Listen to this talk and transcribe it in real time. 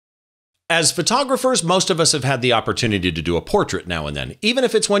As photographers, most of us have had the opportunity to do a portrait now and then, even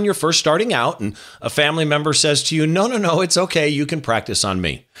if it's when you're first starting out and a family member says to you, no, it's okay, you can practice on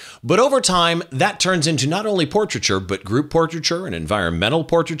me. But over time, that turns into not only portraiture, but group portraiture and environmental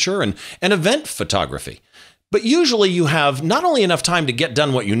portraiture and event photography. But usually you have not only enough time to get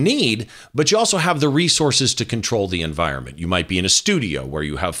done what you need, but you also have the resources to control the environment. You might be in a studio where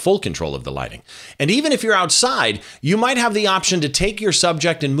you have full control of the lighting. And even if you're outside, you might have the option to take your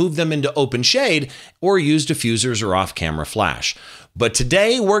subject and move them into open shade or use diffusers or off-camera flash. But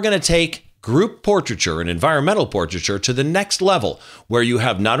today we're going to take group portraiture and environmental portraiture to the next level, where you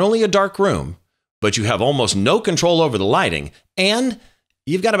have not only a dark room, but you have almost no control over the lighting, and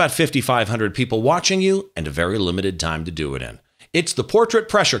you've got about 5,500 people watching you and a very limited time to do it in. It's the Portrait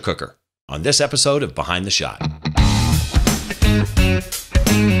Pressure Cooker on this episode of Behind the Shot.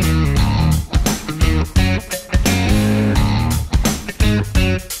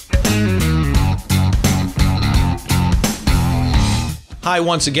 Hi,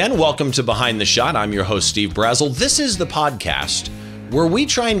 once again, welcome to Behind the Shot. I'm your host, Steve Brazel. This is the podcast where we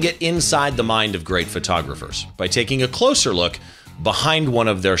try and get inside the mind of great photographers by taking a closer look behind one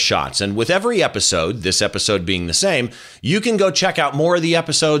of their shots. And with every episode, this episode being the same, you can go check out more of the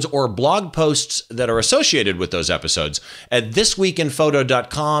episodes or blog posts that are associated with those episodes at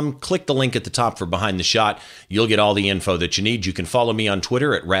thisweekinphoto.com. Click the link at the top for Behind the Shot. You'll get all the info that you need. You can follow me on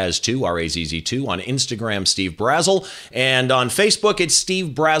Twitter at Raz2, RAZZ2, on Instagram, Steve Brazel, and on Facebook, it's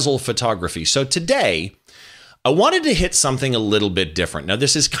Steve Brazel Photography. So today, I wanted to hit something a little bit different. Now,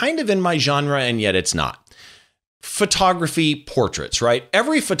 this is kind of in my genre, and yet it's not. Photography portraits, right?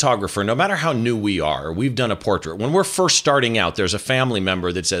 Every photographer, no matter how new we are, we've done a portrait. When we're first starting out, there's a family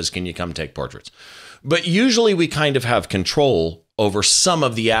member that says, can you come take portraits? But usually we kind of have control over some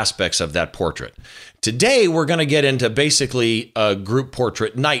of the aspects of that portrait. Today, we're going to get into basically a group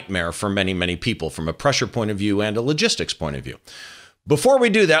portrait nightmare for many, many people from a pressure point of view and a logistics point of view. Before we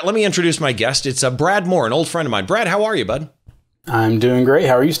do that, let me introduce my guest. It's Brad Moore, an old friend of mine. Brad, how are you, bud? I'm doing great.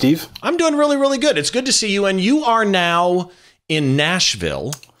 How are you, Steve? I'm doing really, really good. It's good to see you. And you are now in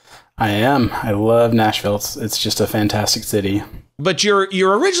Nashville. I am. I love Nashville. It's just a fantastic city. But you're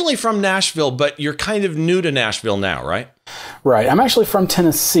originally from Nashville, but you're kind of new to Nashville now, right? Right. I'm actually from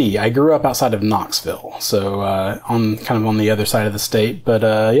Tennessee. I grew up outside of Knoxville, so on the other side of the state. But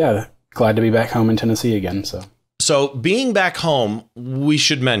yeah, glad to be back home in Tennessee again. So being back home, we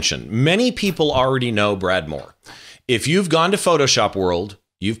should mention, many people already know Brad Moore. If you've gone to Photoshop World,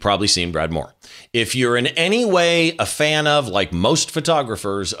 you've probably seen Brad Moore. If you're in any way a fan of, like most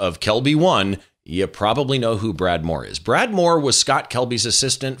photographers, of Kelby One, you probably know who Brad Moore is. Brad Moore was Scott Kelby's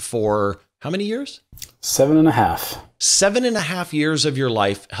assistant for how many years? 7.5. 7.5 years of your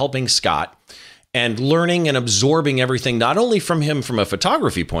life helping Scott and learning and absorbing everything, not only from him from a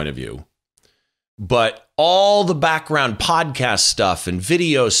photography point of view, but all the background podcast stuff and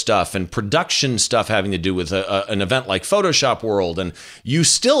video stuff and production stuff having to do with an event like Photoshop World. And you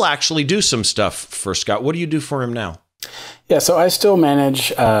still actually do some stuff for Scott. What do you do for him now? Yeah, so I still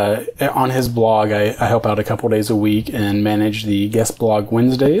manage on his blog. I help out a couple days a week and manage the guest blog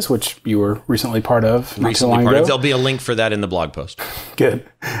Wednesdays, which you were recently part of. There'll be a link for that in the blog post. Good.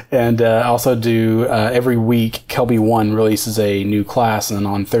 And I also do every week, Kelby One releases a new class, and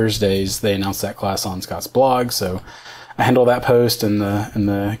on Thursdays they announce that class on Scott's blog. So I handle that post and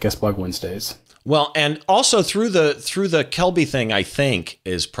the guest blog Wednesdays. Well, and also through the Kelby thing, I think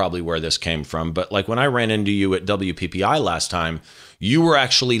is probably where this came from. But like when I ran into you at WPPI last time, you were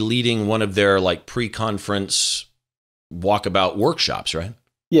actually leading one of their like pre-conference walkabout workshops, right?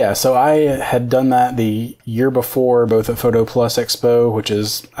 Yeah, so I had done that the year before, both at Photo Plus Expo, which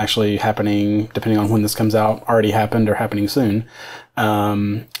is actually happening, depending on when this comes out, already happened or happening soon.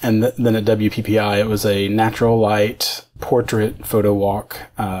 And then at WPPI, it was a natural light portrait photo walk,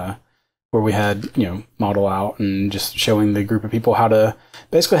 where we had, model out and just showing the group of people how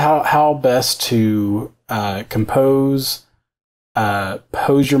best to compose,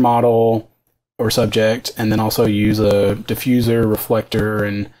 pose your model or subject, and then also use a diffuser, reflector,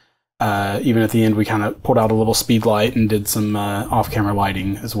 and even at the end we kind of pulled out a little speed light and did some off-camera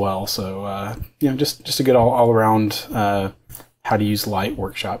lighting as well. So just a good all around how to use light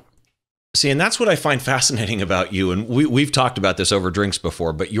workshop. See, and that's what I find fascinating about you. And we've talked about this over drinks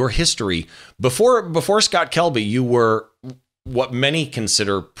before, but your history before Scott Kelby, you were what many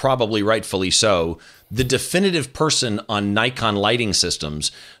consider, probably rightfully so, the definitive person on Nikon lighting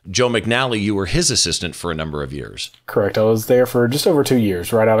systems. Joe McNally, you were his assistant for a number of years. Correct. I was there for just over 2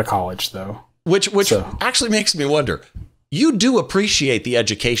 years, right out of college, though. Which actually makes me wonder, you do appreciate the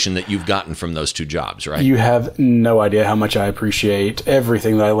education that you've gotten from those two jobs, right? You have no idea how much I appreciate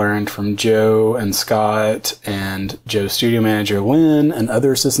everything that I learned from Joe and Scott and Joe's studio manager, Lynn, and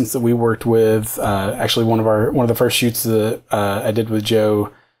other assistants that we worked with. Actually, one of the first shoots that I did with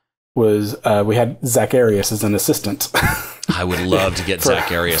Joe was we had Zach Arias as an assistant. I would love to get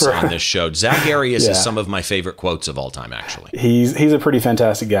Zach Arias on this show. Zach Arias is some of my favorite quotes of all time, actually. He's a pretty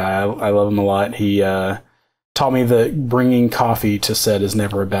fantastic guy. I love him a lot. He taught me that bringing coffee to set is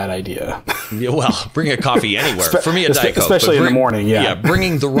never a bad idea. Yeah, well, bring a coffee anywhere. For me, a Diet Coke. Especially in the morning, Yeah,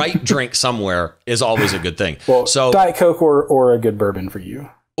 bringing the right drink somewhere is always a good thing. Well, so Diet Coke or a good bourbon for you.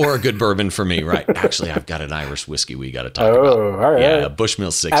 Or a good bourbon for me, right? Actually, I've got an Irish whiskey we got to talk about. Oh, all right. Yeah,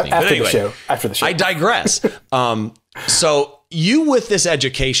 Bushmill 60. After the show. I digress. So you, with this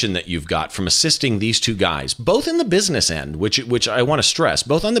education that you've got from assisting these two guys, both in the business end, which I want to stress,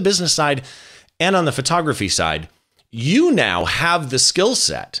 both on the business side and on the photography side, you now have the skill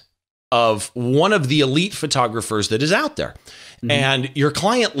set of one of the elite photographers that is out there. Mm-hmm. And your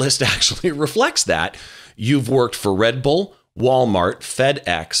client list actually reflects that. You've worked for Red Bull, Walmart,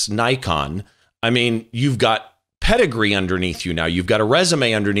 FedEx, Nikon. I mean, you've got pedigree underneath you now. You've got a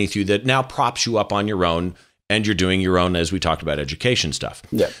resume underneath you that now props you up on your own, and you're doing your own, as we talked about, education stuff.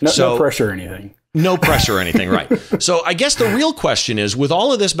 Yeah, no pressure or anything. No pressure or anything, right. So I guess the real question is, with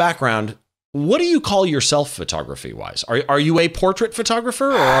all of this background, what do you call yourself photography-wise? Are you a portrait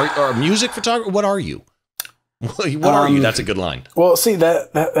photographer or a music photographer? What are you? What are you? That's a good line. Well, see,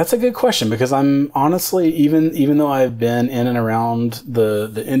 that's a good question, because I'm honestly, even though I've been in and around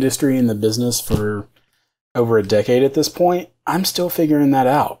the industry and the business for over a decade at this point, I'm still figuring that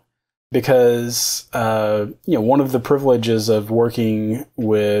out. Because one of the privileges of working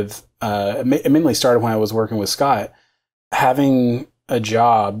with it mainly started when I was working with Scott, having a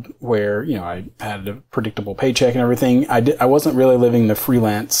job where I had a predictable paycheck and everything. I wasn't really living the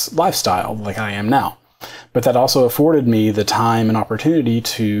freelance lifestyle like I am now. But that also afforded me the time and opportunity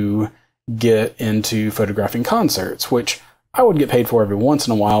to get into photographing concerts, which I would get paid for every once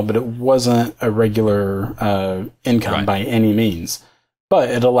in a while, but it wasn't a regular income by any means. But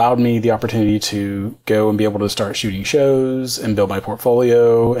it allowed me the opportunity to go and be able to start shooting shows and build my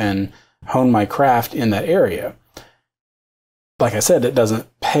portfolio and hone my craft in that area. Like I said, it doesn't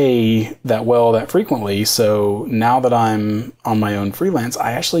pay that well that frequently. So now that I'm on my own freelance,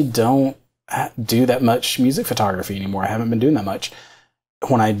 I actually don't do that much music photography anymore. I haven't been doing that much.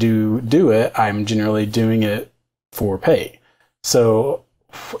 When I do it, I'm generally doing it for pay. So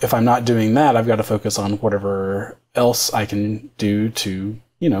if I'm not doing that, I've got to focus on whatever else I can do to,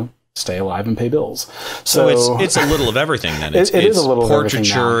 stay alive and pay bills. So it's a little of everything then. It is a little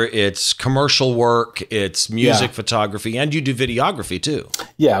portraiture, it's commercial work, it's music photography, and you do videography too.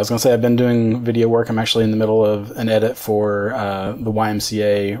 Yeah, I was going to say I've been doing video work. I'm actually in the middle of an edit for the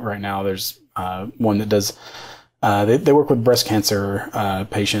YMCA right now. There's one that does they work with breast cancer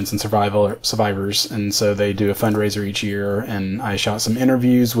patients and survivors, and so they do a fundraiser each year, and I shot some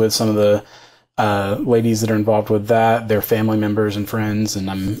interviews with some of the ladies that are involved with that, their family members and friends, and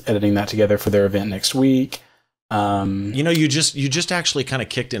I'm editing that together for their event next week. You just actually kind of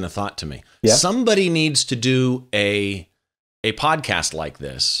kicked in a thought to me. Yeah? Somebody needs to do a podcast like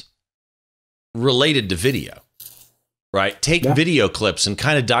this related to video. Right? Take video clips and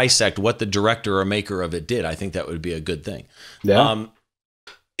kind of dissect what the director or maker of it did. I think that would be a good thing. Yeah.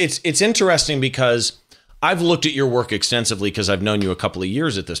 It's interesting because I've looked at your work extensively because I've known you a couple of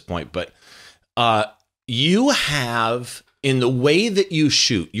years at this point, but you have, in the way that you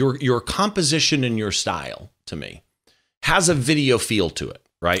shoot, your composition and your style, to me, has a video feel to it,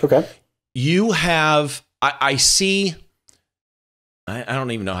 right? Okay. You have, I see, I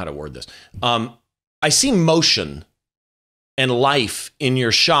don't even know how to word this. I see motion and life in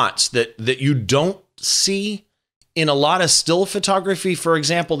your shots that you don't see in a lot of still photography. For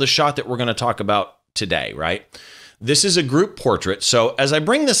example, the shot that we're going to talk about today, right? This is a group portrait. So as I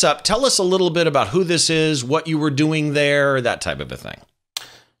bring this up, tell us a little bit about who this is, what you were doing there, that type of a thing.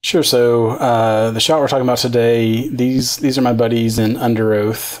 Sure. So the shot we're talking about today, these are my buddies in Under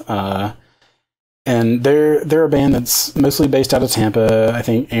Oath. And they're a band that's mostly based out of Tampa. I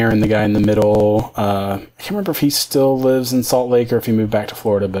think Aaron, the guy in the middle, I can't remember if he still lives in Salt Lake or if he moved back to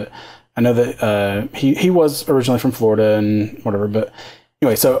Florida, but I know that he was originally from Florida and whatever. But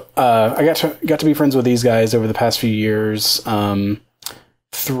anyway, so I got to be friends with these guys over the past few years.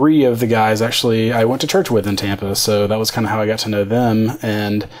 3 of the guys actually I went to church with in Tampa, so that was kind of how I got to know them.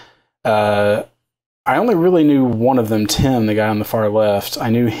 And I only really knew one of them, Tim, the guy on the far left.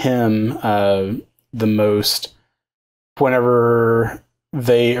 I knew him the most whenever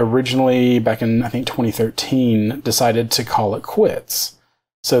they originally, back in I think 2013, decided to call it quits.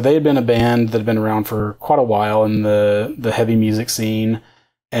 So they had been a band that had been around for quite a while in the heavy music scene,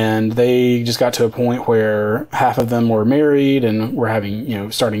 and they just got to a point where half of them were married and were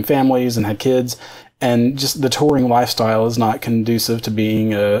having, starting families and had kids, and just the touring lifestyle is not conducive to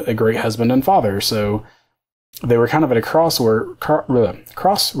being a great husband and father. So they were kind of at a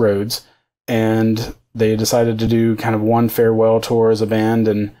crossroads, and they decided to do kind of one farewell tour as a band,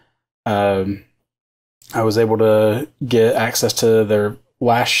 and I was able to get access to their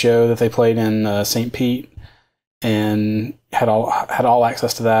last show that they played in St. Pete, and had all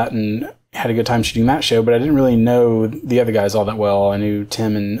access to that, and had a good time shooting that show. But I didn't really know the other guys all that well. I knew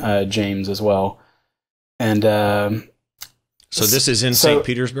Tim and James as well. And so this is in St.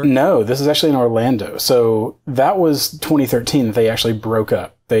 Petersburg? No, this is actually in Orlando. So that was 2013 that they actually broke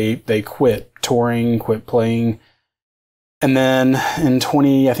up. They quit touring, quit playing. And then in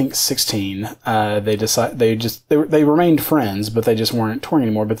 2016, they remained friends, but they just weren't touring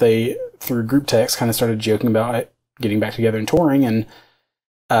anymore. But they, through group text, kind of started joking about getting back together and touring, and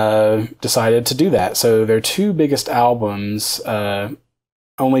decided to do that. So their two biggest albums,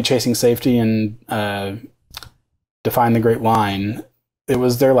 Only Chasing Safety and Define the Great Line, it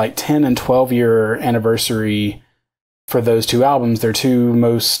was their 10 and 12 year anniversary for those two albums, their two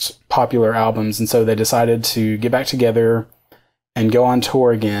most popular albums. And so they decided to get back together and go on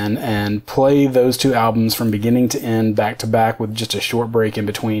tour again and play those two albums from beginning to end, back to back, with just a short break in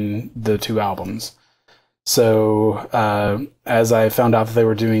between the two albums. So as I found out that they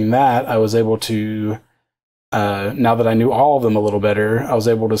were doing that, I was able to, now that I knew all of them a little better, I was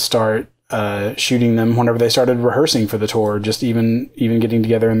able to start shooting them whenever they started rehearsing for the tour, just even getting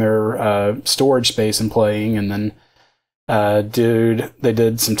together in their storage space and playing. And then they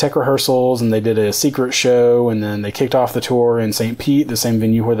did some tech rehearsals, and they did a secret show, and then they kicked off the tour in St. Pete, the same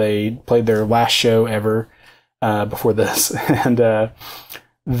venue where they played their last show ever before this. And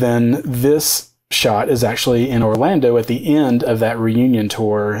then this shot is actually in Orlando at the end of that reunion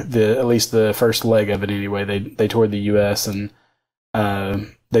tour, at least the first leg of it anyway. They toured the US, and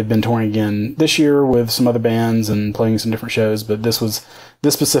they've been touring again this year with some other bands and playing some different shows, but this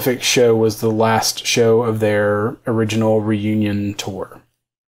specific show was the last show of their original reunion tour.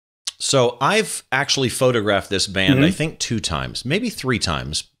 So I've actually photographed this band, I think 2 times, maybe 3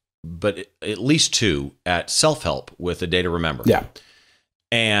 times, but at least 2 at Self Help with A Day to Remember. Yeah.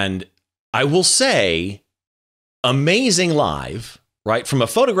 And I will say, amazing live. Right? From a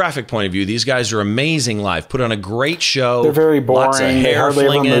photographic point of view, these guys are amazing live. Put on a great show. They're very boring. Lots of hair they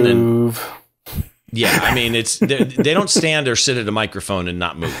flinging. move. Yeah, I mean, they don't stand or sit at a microphone and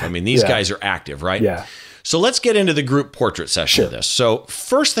not move. I mean, these guys are active, right? Yeah. So let's get into the group portrait session of this. So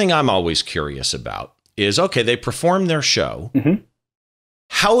first thing I'm always curious about is, okay, they perform their show.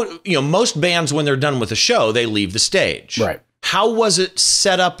 How, most bands, when they're done with a show, they leave the stage. Right. How was it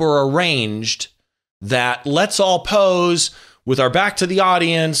set up or arranged that let's all pose with our back to the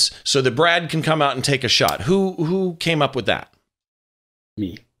audience so that Brad can come out and take a shot? Who came up with that?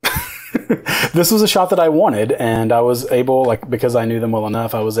 Me. This was a shot that I wanted, and I was able, because I knew them well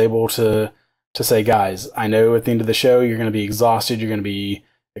enough, I was able to say, guys, I know at the end of the show you're going to be exhausted, you're going to be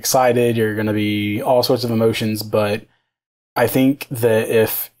excited, you're going to be all sorts of emotions, but I think that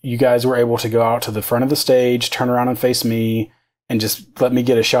if you guys were able to go out to the front of the stage, turn around and face me, and just let me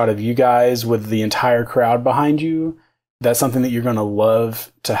get a shot of you guys with the entire crowd behind you, that's something that you're going to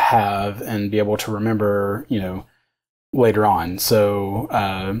love to have and be able to remember, later on. So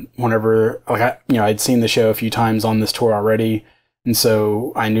whenever, I'd seen the show a few times on this tour already, and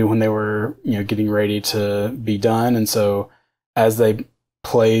so I knew when they were, getting ready to be done. And so as they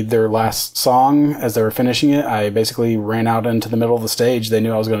played their last song, as they were finishing it, I basically ran out into the middle of the stage. They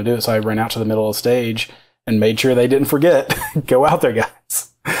knew I was going to do it, so I ran out to the middle of the stage and made sure they didn't forget. Go out there, guys.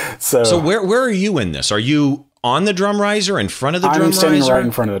 So where are you in this? Are you on the drum riser, in front of the drum riser? I'm standing right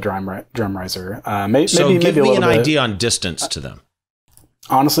in front of the drum riser. So give me an idea on distance to them.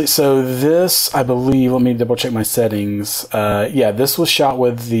 Honestly, so this, I believe, let me double check my settings. This was shot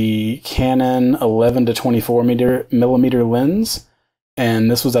with the Canon 11 to 24 millimeter lens, and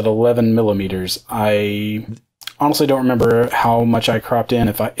this was at 11 millimeters. I honestly don't remember how much I cropped in,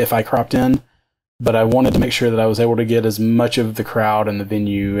 if I cropped in, but I wanted to make sure that I was able to get as much of the crowd and the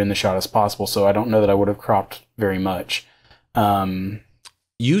venue in the shot as possible, so I don't know that I would have cropped very much.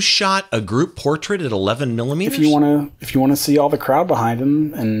 You shot a group portrait at 11 millimeters? If you want to see all the crowd behind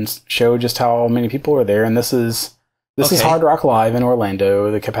them and show just how many people are there, and this is Hard Rock Live in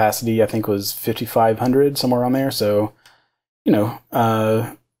Orlando. The capacity, I think, was 5,500, somewhere on there. So,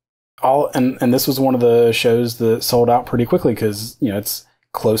 and this was one of the shows that sold out pretty quickly because, you know, it's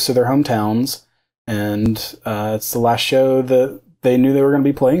close to their hometowns, and it's the last show that they knew they were going to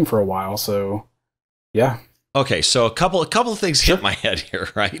be playing for a while. So, yeah. Okay, so a couple of things hit my head here,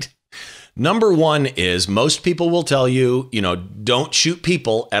 right? Number one is most people will tell you, you know, don't shoot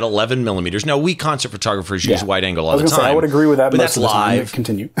people at 11 millimeters. Now, we concert photographers use wide angle all the time. I would agree with that, but most that's of the time. live.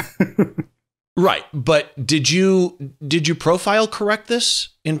 Continue. Right, but did you profile correct this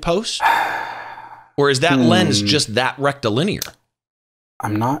in post, or is that lens just that rectilinear?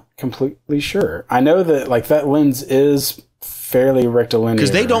 I'm not completely sure. I know that like that lens is fairly rectilinear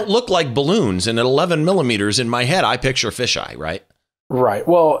because they don't look like balloons, and at 11 millimeters in my head, I picture fisheye, right? Right.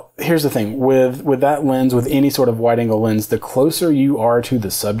 Well, here's the thing with that lens, with any sort of wide angle lens, the closer you are to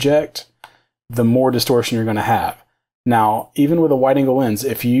the subject, the more distortion you're going to have. Now, even with a wide angle lens,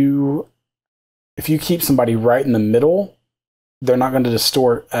 if you keep somebody right in the middle, they're not going to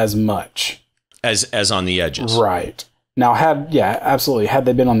distort as much as on the edges. Right. Now, absolutely. Had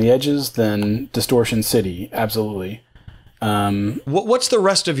they been on the edges, then distortion city, absolutely. What's the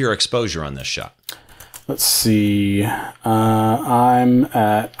rest of your exposure on this shot? Let's see. I'm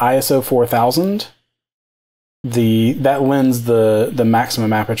at ISO 4000. That lens, the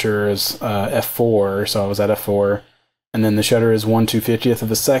maximum aperture is f4, so I was at f4, and then the shutter is 1/250th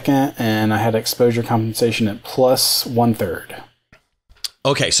of a second, and I had exposure compensation at plus 1/3.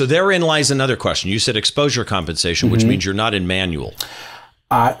 Okay, so therein lies another question. You said exposure compensation, which means you're not in manual.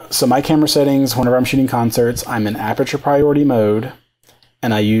 So my camera settings, whenever I'm shooting concerts, I'm in aperture priority mode,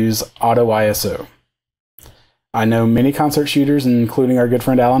 and I use auto ISO. I know many concert shooters, including our good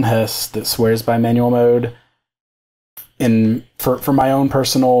friend Alan Hess, that swears by manual mode. And for my own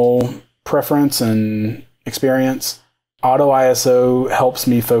personal preference and experience, auto ISO helps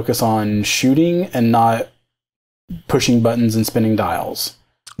me focus on shooting and not pushing buttons and spinning dials.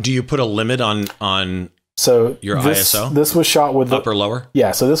 Do you put a limit on your ISO? This was shot with upper lower?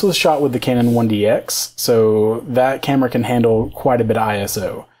 Yeah, so this was shot with the Canon 1DX, so that camera can handle quite a bit of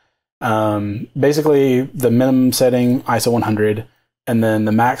ISO. Basically, the minimum setting, ISO 100, and then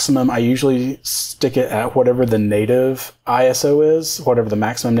the maximum, I usually stick it at whatever the native ISO is, whatever the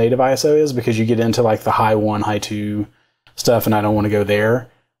maximum native ISO is, because you get into like the high 1, high 2 stuff, and I don't want to go there.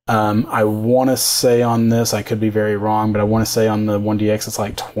 I want to say on this, I could be very wrong, but I want to say on the 1DX, it's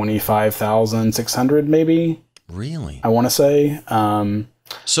like 25,600 maybe. Really? I want to say.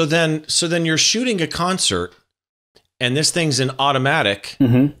 So then you're shooting a concert, and this thing's in automatic.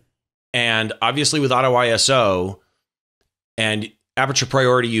 Mm-hmm. And obviously with auto ISO and aperture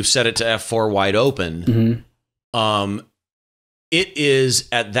priority, you've set it to f4 wide open. Mm-hmm. It is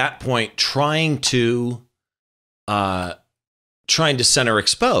at that point trying to center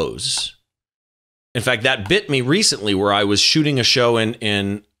expose. In fact, that bit me recently where I was shooting a show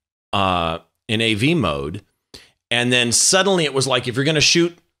in AV mode, and then suddenly it was like, if you're going to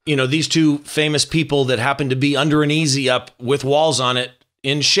shoot, you know, these two famous people that happen to be under an easy up with walls on it,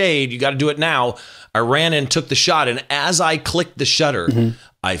 in shade, you got to do it now. I ran and took the shot, and as I clicked the shutter,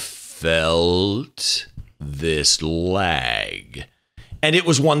 I felt this lag. And it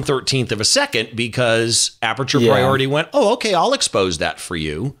was 1/13 of a second because aperture priority went, oh, okay, I'll expose that for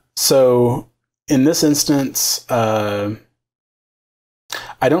you. So in this instance, I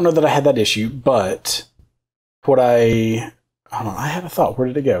don't know that I had that issue, but hold on, I had a thought. Where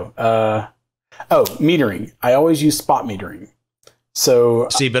did it go? Metering. I always use spot metering. So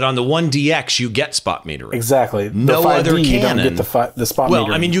see, but on the 1DX, you get spot metering. Exactly. No other Canon. You don't get the spot metering.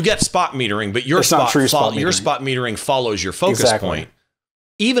 Well, I mean, you get spot metering, but your spot metering follows your focus point.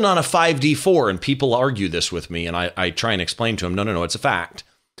 Even on a 5D4, and people argue this with me, and I try and explain to them, no, it's a fact.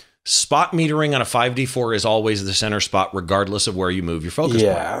 Spot metering on a 5D4 is always the center spot, regardless of where you move your focus point.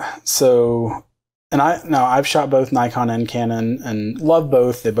 Yeah. So, and I've shot both Nikon and Canon, and love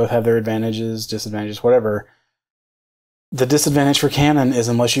both. They both have their advantages, disadvantages, whatever. The disadvantage for Canon is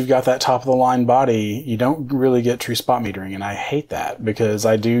unless you've got that top of the line body, you don't really get true spot metering. And I hate that because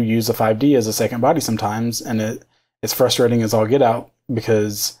I do use a 5D as a second body sometimes. And it's frustrating as all get out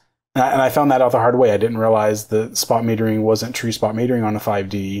because, and I found that out the hard way. I didn't realize that spot metering wasn't true spot metering on a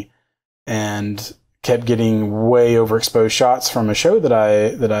 5D and kept getting way overexposed shots from a show that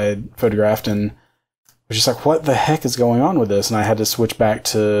I photographed and was just like, what the heck is going on with this? And I had to switch back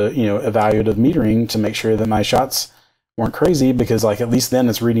to, evaluative metering to make sure that my shots weren't crazy because like at least then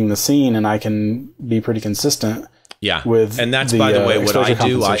it's reading the scene and I can be pretty consistent. Yeah. And that's by the way what I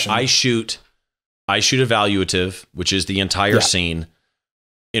do. I shoot evaluative, which is the entire scene.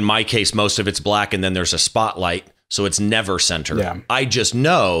 In my case, most of it's black and then there's a spotlight, so it's never centered. Yeah. I just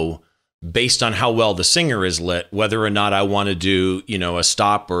know based on how well the singer is lit, whether or not I want to do, a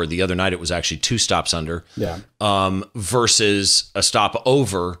stop, or the other night it was actually 2 stops under, versus a stop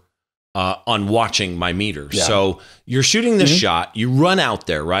over on watching my meter. Yeah. So you're shooting this shot, you run out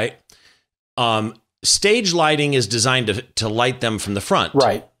there, right? Stage lighting is designed to light them from the front.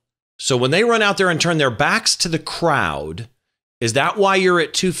 Right. So when they run out there and turn their backs to the crowd, is that why you're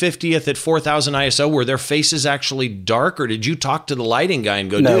at 250th at 4,000 ISO, where their face is actually dark? Or did you talk to the lighting guy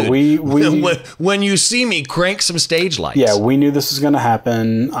and go, no, dude, when you see me, crank some stage lights? Yeah, we knew this was going to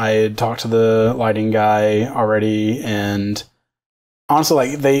happen. I had talked to the lighting guy already, and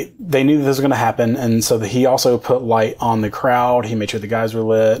honestly, they knew this was going to happen. And so he also put light on the crowd. He made sure the guys were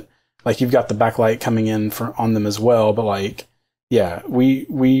lit. Like, you've got the backlight coming in on them as well. But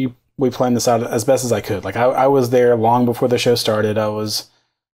we planned this out as best as I could. Like, I was there long before the show started. I was,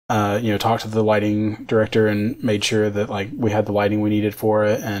 talked to the lighting director and made sure that we had the lighting we needed for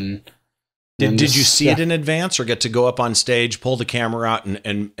it. And did you see it in advance, or get to go up on stage, pull the camera out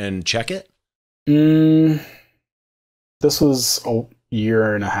and check it? This was a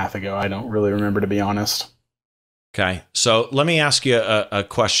year and a half ago. I don't really remember, to be honest. Okay. So let me ask you a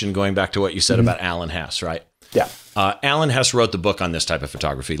question going back to what you said about Alan Hess, right? Yeah. Alan Hess wrote the book on this type of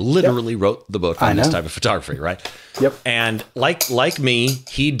photography, literally wrote the book on this type of photography, right? Yep. And like me,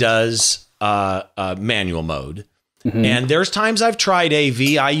 he does manual mode. And there's times I've tried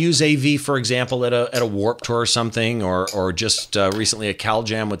AV. I use AV, for example, at a Warped Tour or something, or just recently a Cal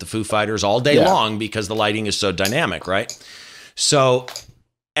Jam with the Foo Fighters all day long, because the lighting is so dynamic, right? So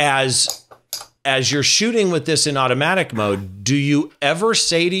as you're shooting with this in automatic mode, do you ever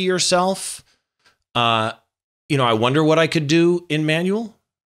say to yourself, I wonder what I could do in manual?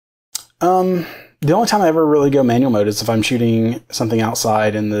 The only time I ever really go manual mode is if I'm shooting something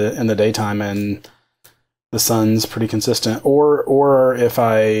outside in the daytime and the sun's pretty consistent, or if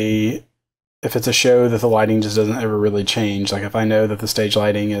it's a show that the lighting just doesn't ever really change. Like, if I know that the stage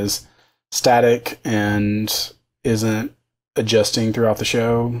lighting is static and isn't adjusting throughout the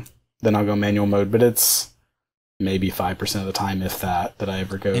show, then I'll go manual mode. But it's maybe 5% of the time, if that I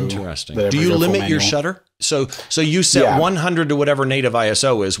ever go. Interesting. Do you limit your shutter? So you set 100 to whatever native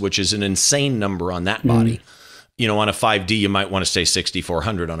ISO is, which is an insane number on that body. On a 5D, you might want to stay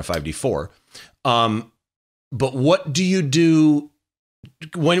 6400 on a 5D4. But what do you do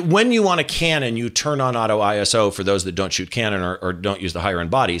when you want a Canon? You turn on auto ISO for those that don't shoot Canon or don't use the higher end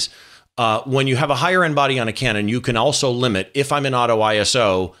bodies. When you have a higher end body on a Canon, you can also limit, if I'm in auto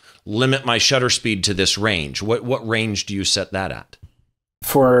ISO, limit my shutter speed to this range. What range do you set that at?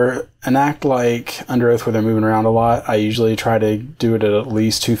 For an act like Under Oath, where they're moving around a lot, I usually try to do it at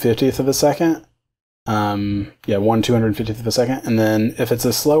least 2/50th of a second. 1/250th of a second. And then if it's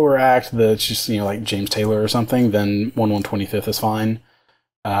a slower act that's just, like James Taylor or something, then 1/125th is fine.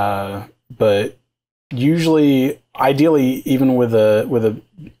 But usually, ideally, even with a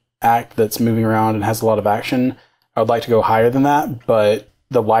act that's moving around and has a lot of action, I would like to go higher than that, but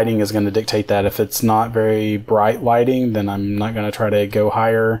the lighting is going to dictate that. If it's not very bright lighting, then I'm not going to try to go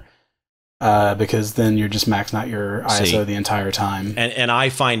higher, because then you're just maxing out your ISO the entire time. And I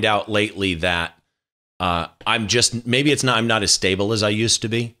find out lately that I'm not as stable as I used to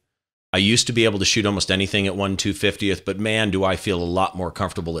be. I used to be able to shoot almost anything at 1/250th, but man, do I feel a lot more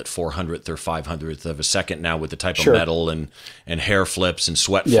comfortable at 400th or 500th of a second now, with the type of metal and hair flips and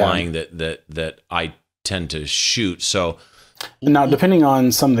sweat flying that I tend to shoot. So now, depending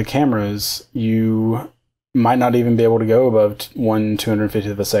on some of the cameras, you might not even be able to go above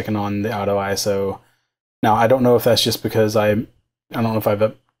 1/250th of a second on the auto ISO. Now, I don't know if that's just because I don't know if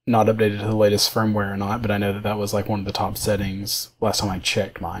I've not updated to the latest firmware or not, but I know that was like one of the top settings last time I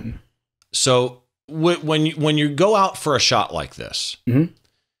checked mine. So when you go out for a shot like this,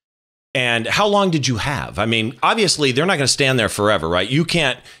 and how long did you have? I mean, obviously they're not going to stand there forever, right? You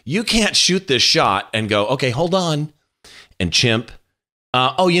can't shoot this shot and go, okay, hold on, and chimp.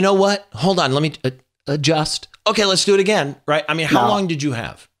 Oh, you know what? Hold on, let me adjust. Okay, let's do it again, right? I mean, how long did you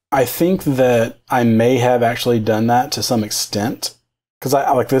have? I think that I may have actually done that to some extent, because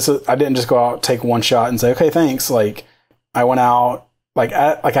I didn't just go out, take one shot, and say, okay, thanks. Like, I went out.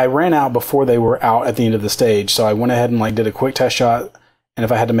 I ran out before they were out at the end of the stage. So I went ahead and did a quick test shot. And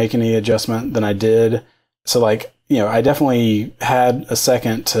if I had to make any adjustment, then I did. So I definitely had a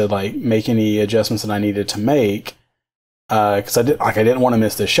second to make any adjustments that I needed to make. Cause I didn't want to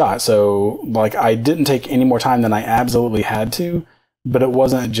miss this shot. So I didn't take any more time than I absolutely had to, but it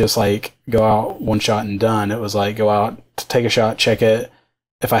wasn't just go out one shot and done. It was go out, take a shot, check it.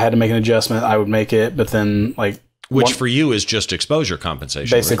 If I had to make an adjustment, I would make it. But then which for you is just exposure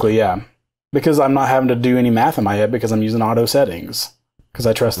compensation. Basically, right? Yeah. Because I'm not having to do any math in my head because I'm using auto settings. because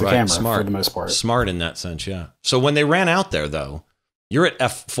I trust the Right, camera smart. for the most part. Smart in that sense, yeah. So when they ran out there, though, you're at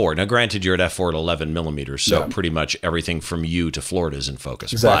f4. Now, granted, you're at f4 at 11 millimeters, so Yeah. pretty much everything from you to Florida is in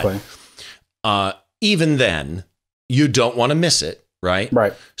focus. Exactly. But even then, you don't want to miss it, right?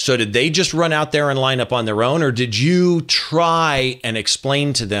 Right. So did they just run out there and line up on their own, or did you try and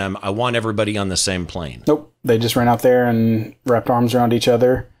explain to them, I want everybody on the same plane? Nope. They just ran out there and wrapped arms around each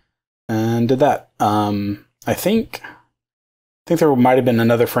other and did that. I think there might have been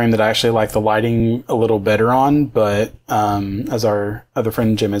another frame that I actually liked the lighting a little better on, but as our other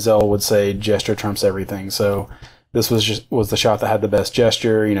friend Jim Izell would say, gesture trumps everything. So this was the shot that had the best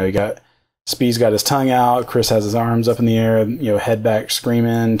gesture. You know, you got Speed's got his tongue out, Chris has his arms up in the air, you know, head back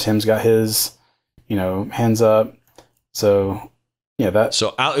screaming. Tim's got his, you know, hands up. So yeah, that.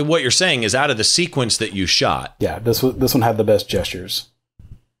 So what you're saying is, out of the sequence that you shot, Yeah, this one had the best gestures.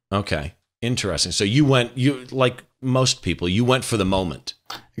 okay, interesting. So you like most people, you went for the moment.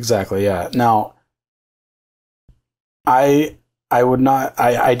 Exactly. Yeah. Now, I would not.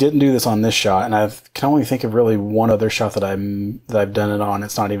 I didn't do this on this shot, and I can only think of really one other shot that I've done it on.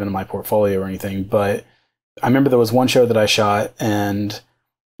 It's not even in my portfolio or anything, but I remember there was one show that I shot, and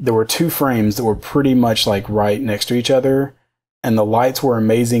there were two frames that were pretty much like right next to each other, and the lights were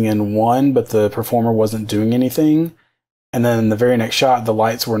amazing in one, but the performer wasn't doing anything. And then in the very next shot, the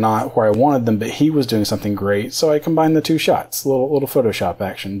lights were not where I wanted them, but he was doing something great. So I combined the two shots, little Photoshop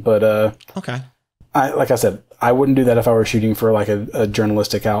action. But Okay. like I said, I wouldn't do that if I were shooting for like a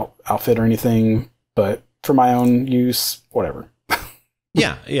journalistic outfit or anything. But for my own use, whatever.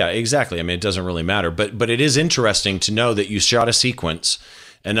 Yeah, exactly. I mean, it doesn't really matter. But it is interesting to know that you shot a sequence,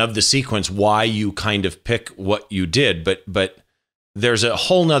 and of the sequence, why you kind of pick what you did. But there's a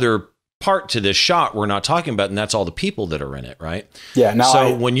whole nother part to this shot we're not talking about, and that's all the people that are in it, right? Yeah. Now,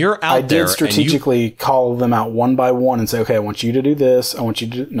 so when you're out I there, did strategically call them out one by one and say, okay, I want you to do this. I want you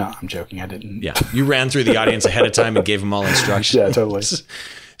to. No, I'm joking. I didn't. Yeah, you ran through the audience ahead of time and gave them all instructions. Yeah, totally.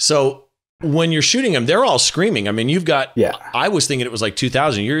 So when you're shooting them, they're all screaming. I mean, you've got. Yeah. I was thinking it was like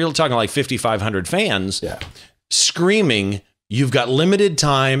 2,000. You're talking like 5,500 fans. Yeah. Screaming. You've got limited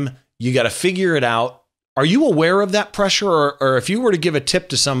time. You got to figure it out. Are you aware of that pressure? Or if you were to give a tip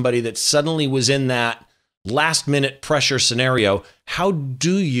to somebody that suddenly was in that last minute pressure scenario, how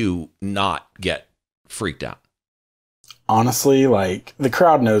do you not get freaked out? Honestly, like, the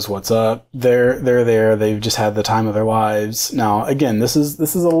crowd knows what's up. They're there. They've just had the time of their lives. Now, again, this is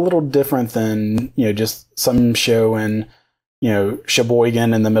a little different than, you know, just some show in, you know,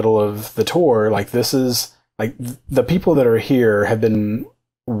 Sheboygan in the middle of the tour. Like, this is like the people that are here have been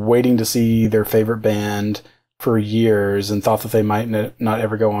waiting to see their favorite band for years and thought that they might not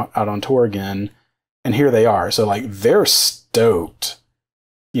ever go out on tour again. And here they are. So like, they're stoked.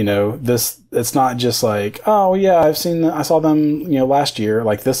 You know, it's not just like, oh yeah, I saw them, you know, last year.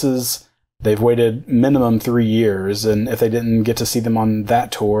 Like, they've waited minimum 3 years. And if they didn't get to see them on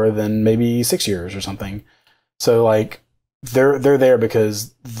that tour, then maybe 6 years or something. So like, they're there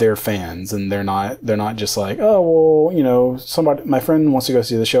because they're fans, and they're not just like, oh, well, you know, my friend wants to go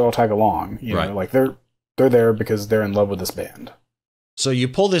see the show, I'll tag along. You know, like, they're there because they're in love with this band. So you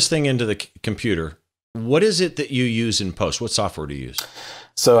pull this thing into the computer. What is it that you use in post? What software do you use?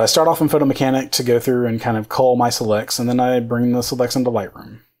 So I start off in Photo Mechanic to go through and kind of cull my selects, and then I bring the selects into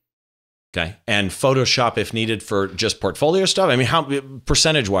Lightroom. Okay. And Photoshop if needed for just portfolio stuff? I mean, how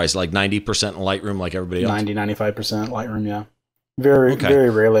percentage-wise, like 90% in Lightroom like everybody else? 95% Lightroom, yeah. Very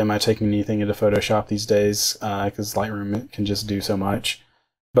rarely am I taking anything into Photoshop these days, because Lightroom can just do so much.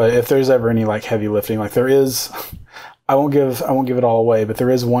 But if there's ever any like heavy lifting, like there is, I won't give it all away, but there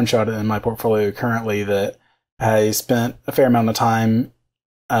is one shot in my portfolio currently that I spent a fair amount of time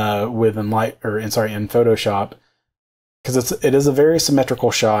with in Photoshop, because it is a very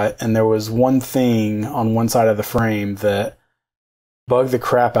symmetrical shot, and there was one thing on one side of the frame that bugged the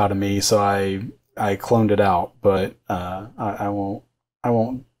crap out of me, so I cloned it out, but I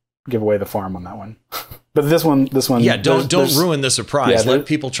won't give away the farm on that one. But this one, yeah, don't ruin the surprise. Yeah, let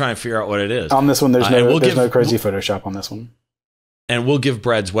people try and figure out what it is. On this one, there's no crazy Photoshop on this one. And we'll give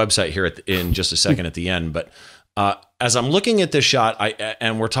Brad's website here in just a second at the end, but. As I'm looking at this shot,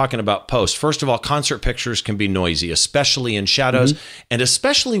 and we're talking about post, first of all, concert pictures can be noisy, especially in shadows, and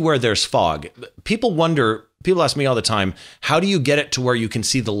especially where there's fog. People ask me all the time, how do you get it to where you can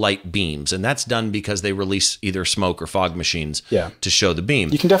see the light beams? And that's done because they release either smoke or fog machines to show the beam.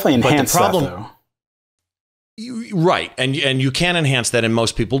 You can definitely enhance that, though. Right, and you can enhance that, and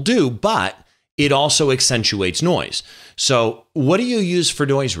most people do, but it also accentuates noise. So what do you use for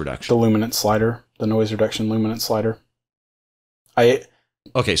noise reduction? The luminance slider. The noise reduction luminance slider.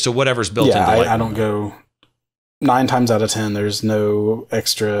 Okay, so whatever's built into Lightroom. I don't go 9 times out of 10, there's no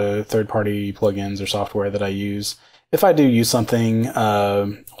extra third-party plugins or software that I use. If I do use something,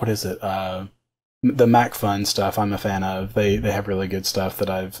 what is it? The MacFun stuff I'm a fan of. They have really good stuff that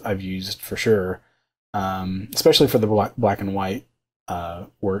I've used for sure, especially for the black and white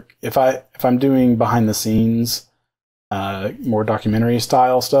work. If I'm doing behind the scenes, more documentary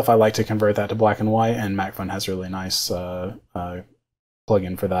style stuff, I like to convert that to black and white, and MacFun has a really nice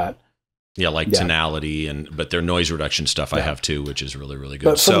plugin for that. Yeah, like tonality but their noise reduction stuff I have too, which is really, really good.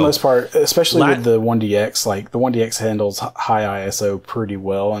 But for the most part, especially with the 1DX, like the 1DX handles high ISO pretty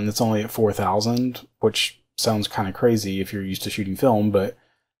well, and it's only at 4,000, which sounds kind of crazy if you're used to shooting film, but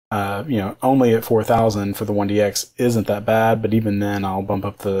only at 4,000 for the 1DX isn't that bad. But even then, I'll bump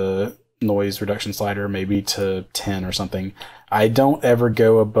up the noise reduction slider maybe to 10 or something. I don't ever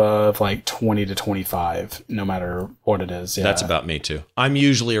go above like 20 to 25, no matter what it is. Yeah. That's about me too. I'm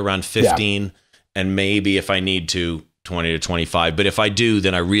usually around 15 and maybe if I need to 20 to 25. But if I do,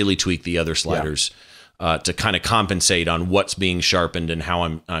 then I really tweak the other sliders to kind of compensate on what's being sharpened and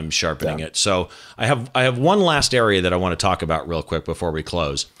how I'm sharpening it. So I have one last area that I want to talk about real quick before we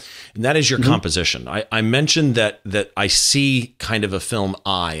close. And that is your composition. I mentioned that I see kind of a film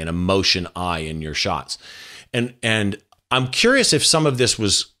eye and a motion eye in your shots. And I'm curious if some of this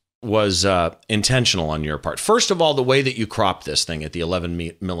was intentional on your part. First of all, the way that you crop this thing at the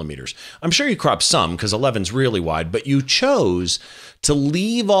 11 millimeters. I'm sure you cropped some because 11's really wide, but you chose to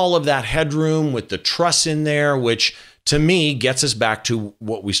leave all of that headroom with the truss in there, which to me gets us back to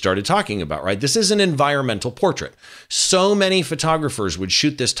what we started talking about, right? This is an environmental portrait. So many photographers would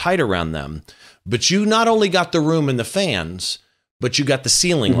shoot this tight around them, but you not only got the room and the fans, but you got the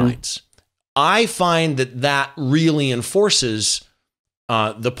ceiling lights. I find that really enforces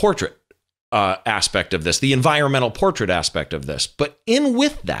the portrait aspect of this, the environmental portrait aspect of this. But in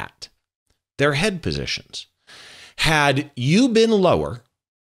with that, their head positions. Had you been lower,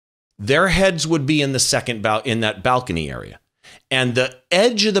 their heads would be in the second in that balcony area, and the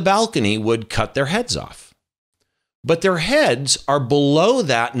edge of the balcony would cut their heads off. But their heads are below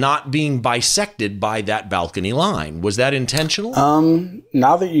that, not being bisected by that balcony line. Was that intentional?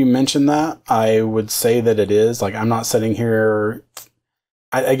 Now that you mention that, I would say that it is. Like, I'm not sitting here.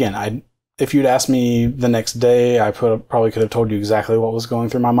 If you'd asked me the next day, I probably could have told you exactly what was going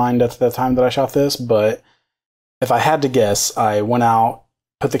through my mind at the time that I shot this. But if I had to guess, I went out,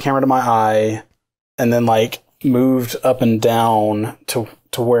 put the camera to my eye, and then like moved up and down to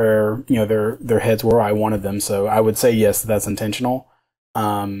where their heads were I wanted them. So I would say yes, that's intentional.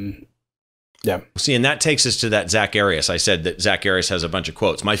 Yeah. See, and that takes us to that Zach Arias. I said that Zach Arias has a bunch of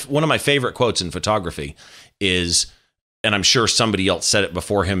quotes. One of my favorite quotes in photography is, and I'm sure somebody else said it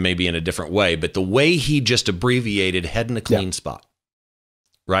before him, maybe in a different way, but the way he just abbreviated head in a clean spot,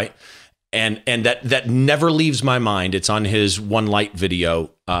 right? And that never leaves my mind. It's on his One Light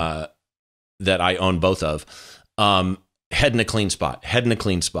video that I own both of. Head in a clean spot, head in a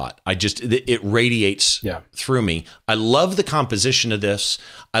clean spot. It radiates through me. I love the composition of this.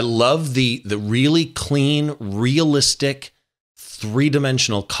 I love the really clean, realistic,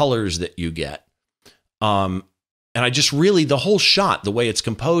 three-dimensional colors that you get. And I just really, the whole shot, the way it's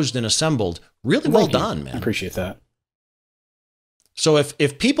composed and assembled, really well done, man. I appreciate that. So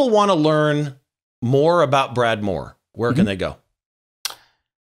if people want to learn more about Brad Moore, where can they go?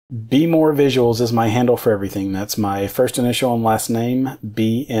 Be More Visuals is my handle for everything. That's my first initial and last name,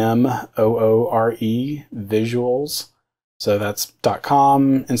 BMOORE Visuals. So that's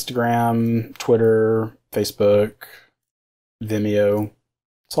 .com, Instagram, Twitter, Facebook, Vimeo.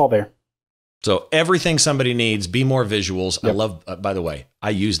 It's all there. So everything somebody needs, Be More Visuals. Yep. I love, by the way, I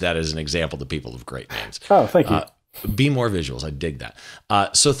use that as an example to people of great names. Oh, thank you. Be More Visuals. I dig that.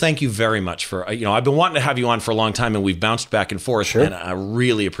 So thank you very much for, I've been wanting to have you on for a long time and we've bounced back and forth. Sure. And I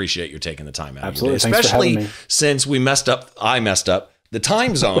really appreciate you taking the time out. Absolutely. Of your day, especially since I messed up the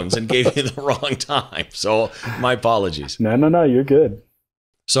time zones and gave you the wrong time. So my apologies. No, you're good.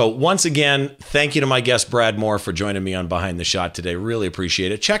 So once again, thank you to my guest, Brad Moore, for joining me on Behind the Shot today. Really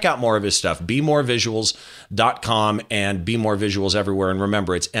appreciate it. Check out more of his stuff, BeMoreVisuals.com and Be More Visuals everywhere. And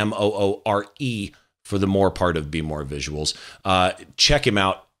remember, it's MOORE for the more part of Be More Visuals. Check him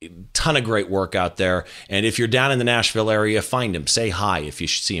out. Ton of great work out there. And if you're down in the Nashville area, find him. Say hi if you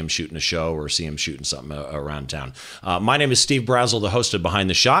see him shooting a show or see him shooting something around town. My name is Steve Brazill, the host of Behind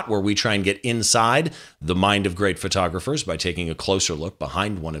the Shot, where we try and get inside the mind of great photographers by taking a closer look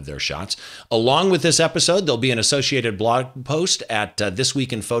behind one of their shots. Along with this episode, there'll be an associated blog post at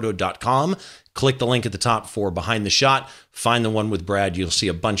thisweekinphoto.com. Click the link at the top for Behind the Shot. Find the one with Brad. You'll see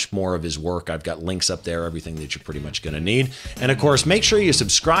a bunch more of his work. I've got links up there, everything that you're pretty much going to need. And of course, make sure you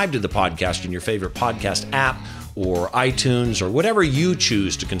subscribe to the podcast in your favorite podcast app or iTunes or whatever you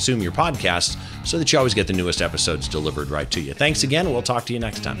choose to consume your podcasts so that you always get the newest episodes delivered right to you. Thanks again. We'll talk to you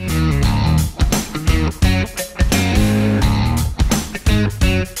next time.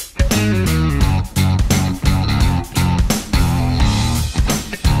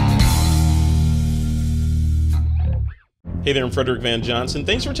 Hey there, I'm Frederick Van Johnson.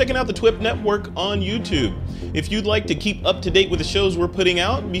 Thanks for checking out the TWIP Network on YouTube. If you'd like to keep up to date with the shows we're putting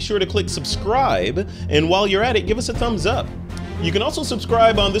out, be sure to click subscribe, and while you're at it, give us a thumbs up. You can also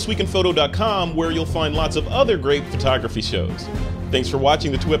subscribe on thisweekinphoto.com, where you'll find lots of other great photography shows. Thanks for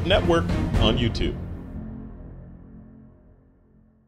watching the TWIP Network on YouTube.